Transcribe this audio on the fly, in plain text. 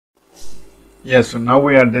Yes, so now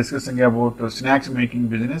we are discussing about snacks making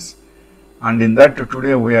business, and in that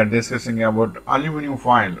today we are discussing about aluminum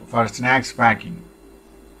foil for snacks packing.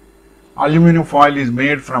 Aluminum foil is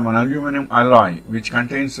made from an aluminum alloy which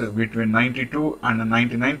contains between 92 and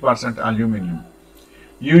 99% aluminum,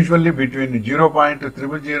 usually between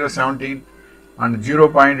 0.00017 and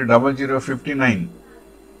 0.0059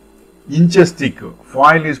 inches thick.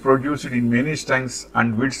 Foil is produced in many strengths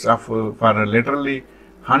and widths for literally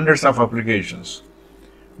hundreds of applications.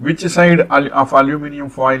 Which side of aluminum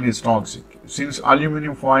foil is toxic? Since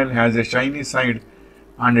aluminum foil has a shiny side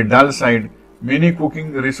and a dull side, many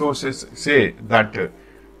cooking resources say that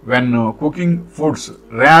when cooking foods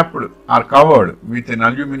wrapped or covered with an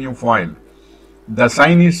aluminum foil, the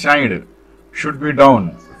shiny side should be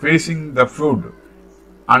down, facing the food,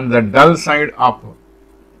 and the dull side up.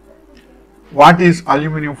 What is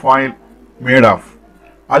aluminum foil made of?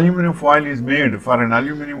 Aluminum foil is made for an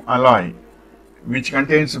aluminum alloy which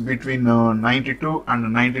contains between 92 and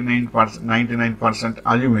 99%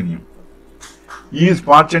 aluminum. Is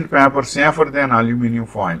parchment paper safer than aluminum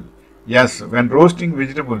foil? Yes, when roasting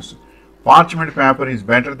vegetables, parchment paper is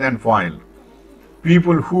better than foil.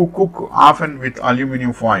 People who cook often with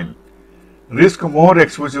aluminum foil risk more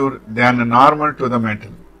exposure than normal to the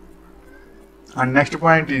metal. And next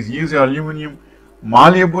point is aluminum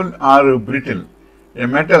malleable or brittle? A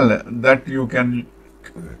metal that you can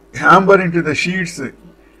hammer into the sheets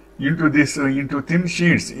into thin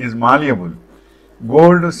sheets is malleable.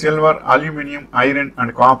 Gold, silver, aluminum, iron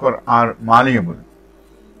and copper are malleable.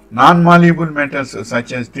 Non-malleable metals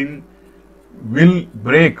such as tin will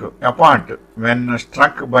break apart when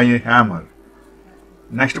struck by a hammer.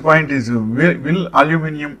 Next point is will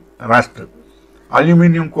aluminum rust?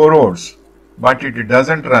 Aluminum corrodes, but it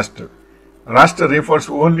doesn't rust. Rust refers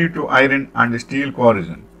only to iron and steel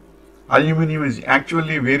corrosion. Aluminum is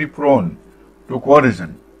actually very prone to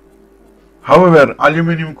corrosion. However,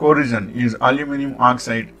 aluminum corrosion is aluminum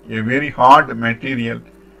oxide, a very hard material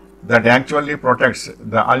that actually protects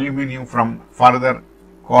the aluminum from further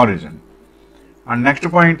corrosion. And next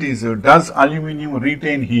point is does aluminum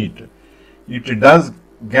retain heat? It does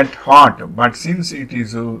get hot, but since it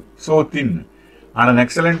is so thin and an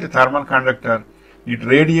excellent thermal conductor, it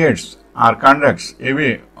radiates or conducts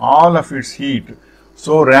away all of its heat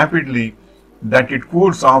so rapidly that it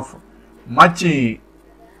cools off much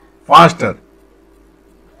faster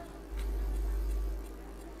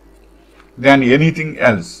than anything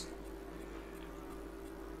else.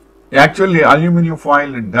 Actually, aluminum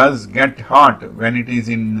foil does get hot when it is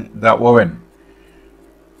in the oven.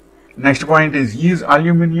 Next point is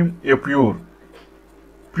aluminum a pure?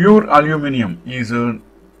 Pure aluminum is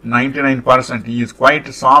 99% is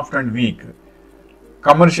quite soft and weak.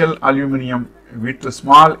 Commercial aluminum with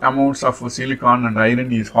small amounts of silicon and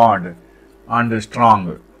iron is hard and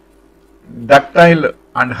strong. Ductile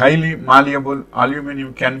and highly malleable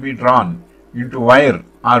aluminum can be drawn into wire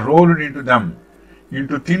or rolled into them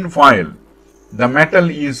into thin foil. The metal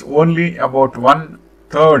is only about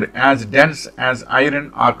 1/3 as dense as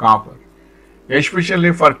iron or copper.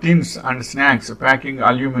 Especially for tins and snacks packing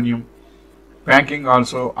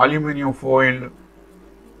also aluminum foil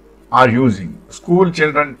are using. School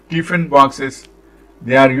children tiffin boxes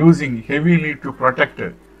they are using heavily to protect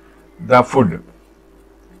the food.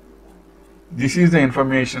 This is the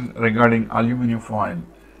information regarding aluminum foil,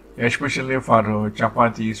 especially for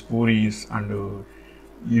chapatis, puris and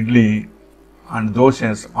idli and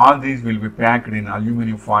dosas. All these will be packed in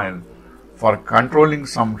aluminum foil for controlling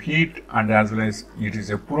some heat, and as well as it is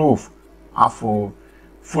a proof of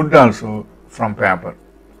food also from paper.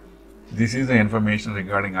 This is the information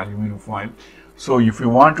regarding aluminum foil. So if you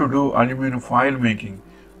want to do aluminum foil making,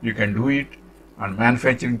 you can do it, and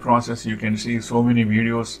manufacturing process you can see so many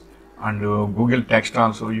videos, and Google text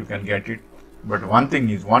also you can get it. But one thing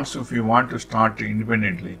is, once if you want to start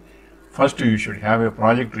independently, first you should have a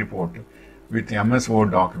project report with MS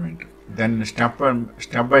Word document. Then step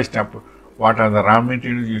by step, what are the raw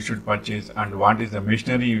materials you should purchase and what is the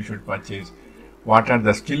machinery you should purchase, what are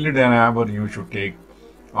the skilled labor you should take.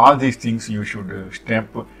 All these things you should step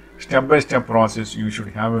by step process you should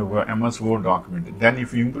have a MS Word document. Then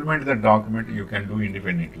if you implement that document, you can do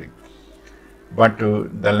independently. But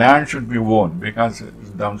the land should be owned, because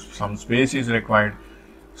some space is required.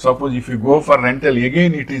 Suppose if you go for rental,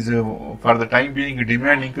 again it is for the time being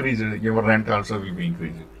demand increases, your rent also will be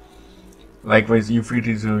increasing. Likewise, if it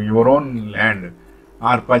is your own land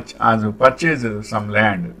or purchase some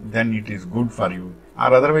land, then it is good for you.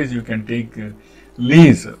 Or otherwise you can take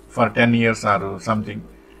lease for 10 years or something.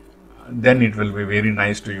 Then it will be very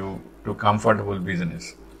nice to you, to comfortable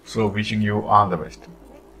business. So wishing you all the best.